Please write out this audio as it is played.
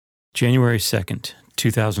January 2nd,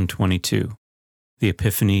 2022, the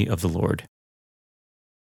Epiphany of the Lord.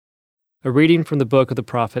 A reading from the book of the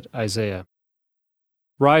prophet Isaiah.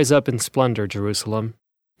 Rise up in splendor, Jerusalem.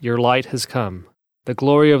 Your light has come. The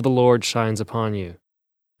glory of the Lord shines upon you.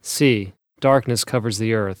 See, darkness covers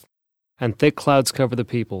the earth, and thick clouds cover the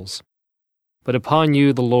peoples. But upon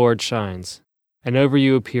you the Lord shines, and over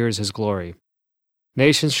you appears his glory.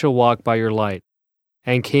 Nations shall walk by your light,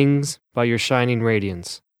 and kings by your shining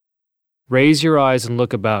radiance. Raise your eyes and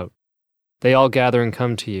look about. They all gather and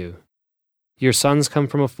come to you. Your sons come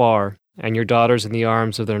from afar, and your daughters in the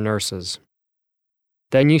arms of their nurses.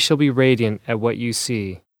 Then you shall be radiant at what you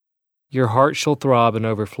see. Your heart shall throb and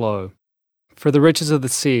overflow. For the riches of the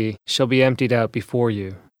sea shall be emptied out before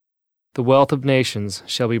you. The wealth of nations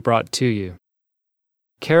shall be brought to you.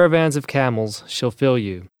 Caravans of camels shall fill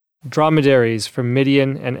you, dromedaries from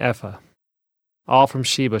Midian and Ephah. All from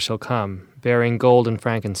Sheba shall come, bearing gold and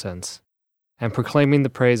frankincense, and proclaiming the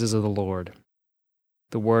praises of the Lord.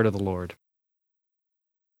 The word of the Lord.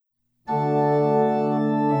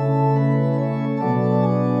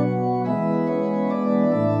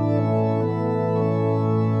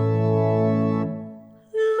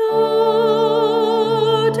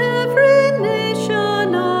 Lord, every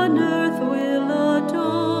nation on earth will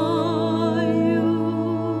adore you.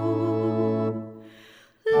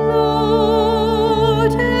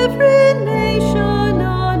 Lord, every nation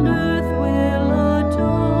on earth will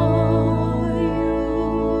adore you.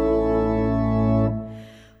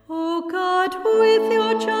 O God, with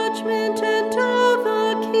your judgment enter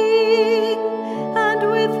the King, and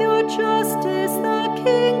with your justice the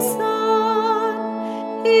King's Son.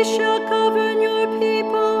 He shall govern your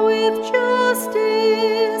people with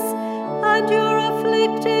justice, and your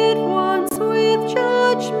afflicted ones with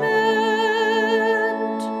judgment.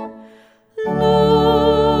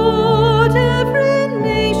 Lord, every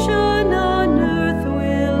nation on earth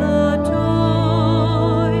will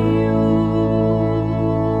adore you.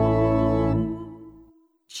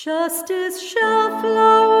 Justice shall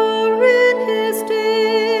flower in his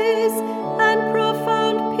days, and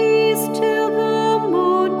profound peace till the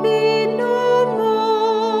moon be no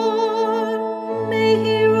more. May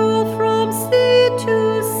he rule from sea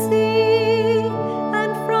to sea,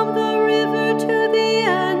 and from the river to the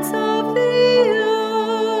ends of the earth.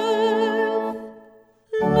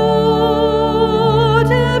 Lord,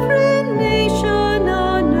 every nation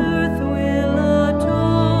on earth will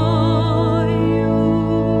adore you.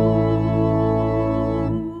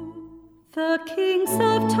 The kings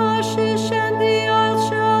of Tarshish and the isles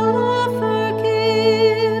shall offer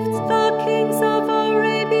gifts. The kings of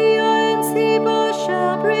Arabia and Seba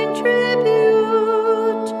shall bring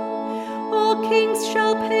tribute. All kings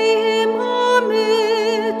shall pay him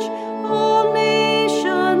homage. All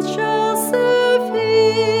nations shall serve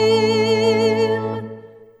him.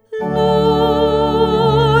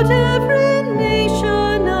 Lord, every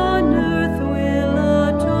nation on earth will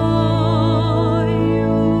adore you.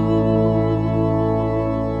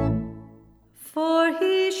 For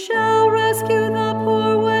he shall rescue the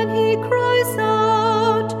poor when he cries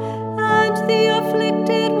out, and the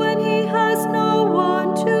afflicted when he has no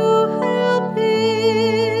one to help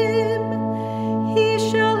him. He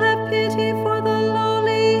shall have pity for the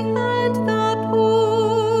lowly and the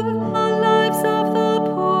poor. The lives of the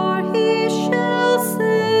poor he shall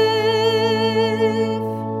save.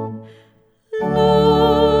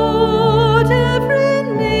 Lord, every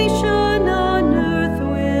nation on earth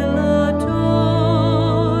will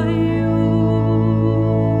adore you.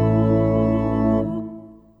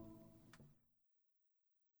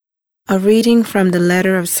 A reading from the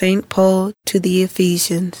letter of St. Paul to the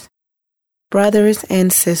Ephesians. Brothers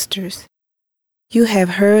and sisters, you have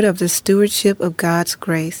heard of the stewardship of God's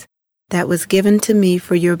grace that was given to me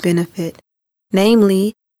for your benefit,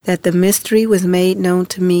 namely, that the mystery was made known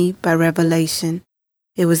to me by revelation.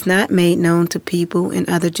 It was not made known to people in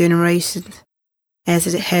other generations,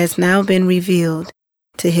 as it has now been revealed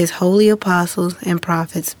to his holy apostles and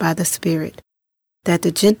prophets by the Spirit, that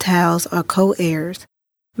the Gentiles are co-heirs,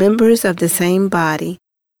 members of the same body,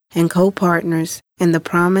 and co-partners in the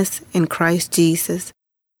promise in Christ Jesus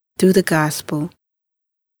through the gospel.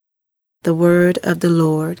 The word of the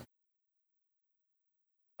Lord.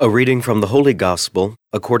 A reading from the Holy Gospel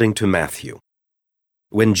according to Matthew.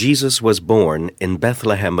 When Jesus was born in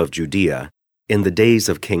Bethlehem of Judea, in the days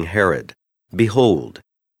of King Herod, behold,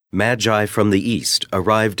 Magi from the east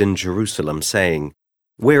arrived in Jerusalem, saying,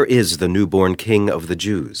 Where is the newborn King of the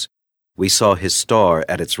Jews? We saw his star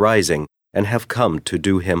at its rising, and have come to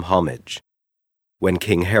do him homage. When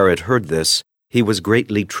King Herod heard this, he was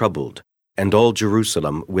greatly troubled, and all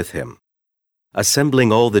Jerusalem with him.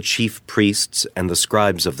 assembling all the chief priests and the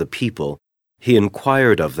scribes of the people, he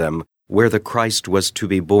inquired of them where the Christ was to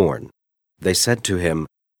be born. They said to him,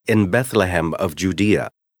 "In Bethlehem of Judea,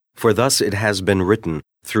 for thus it has been written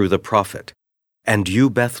through the prophet, And you,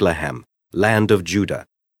 Bethlehem, land of Judah,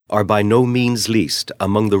 are by no means least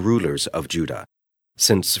among the rulers of Judah,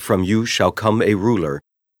 since from you shall come a ruler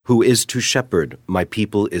who is to shepherd my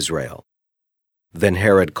people Israel." Then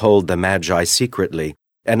Herod called the Magi secretly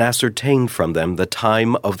and ascertained from them the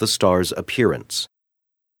time of the star's appearance.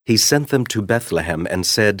 He sent them to Bethlehem and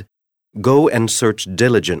said, "Go and search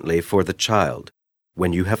diligently for the child.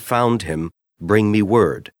 When you have found him, bring me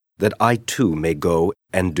word, that I too may go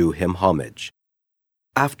and do him homage."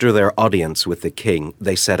 After their audience with the king,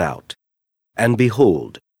 they set out. And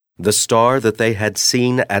behold, the star that they had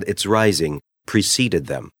seen at its rising preceded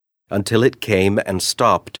them, until it came and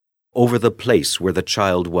stopped over the place where the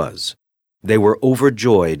child was. They were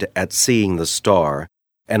overjoyed at seeing the star,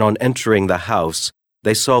 and on entering the house,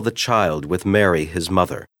 they saw the child with Mary his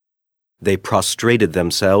mother. They prostrated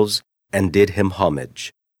themselves and did him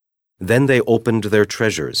homage. Then they opened their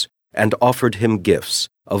treasures and offered him gifts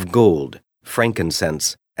of gold,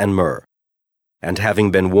 frankincense, and myrrh. And having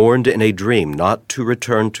been warned in a dream not to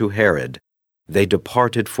return to Herod, they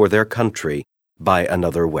departed for their country by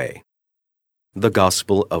another way. The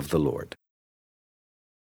Gospel of the Lord.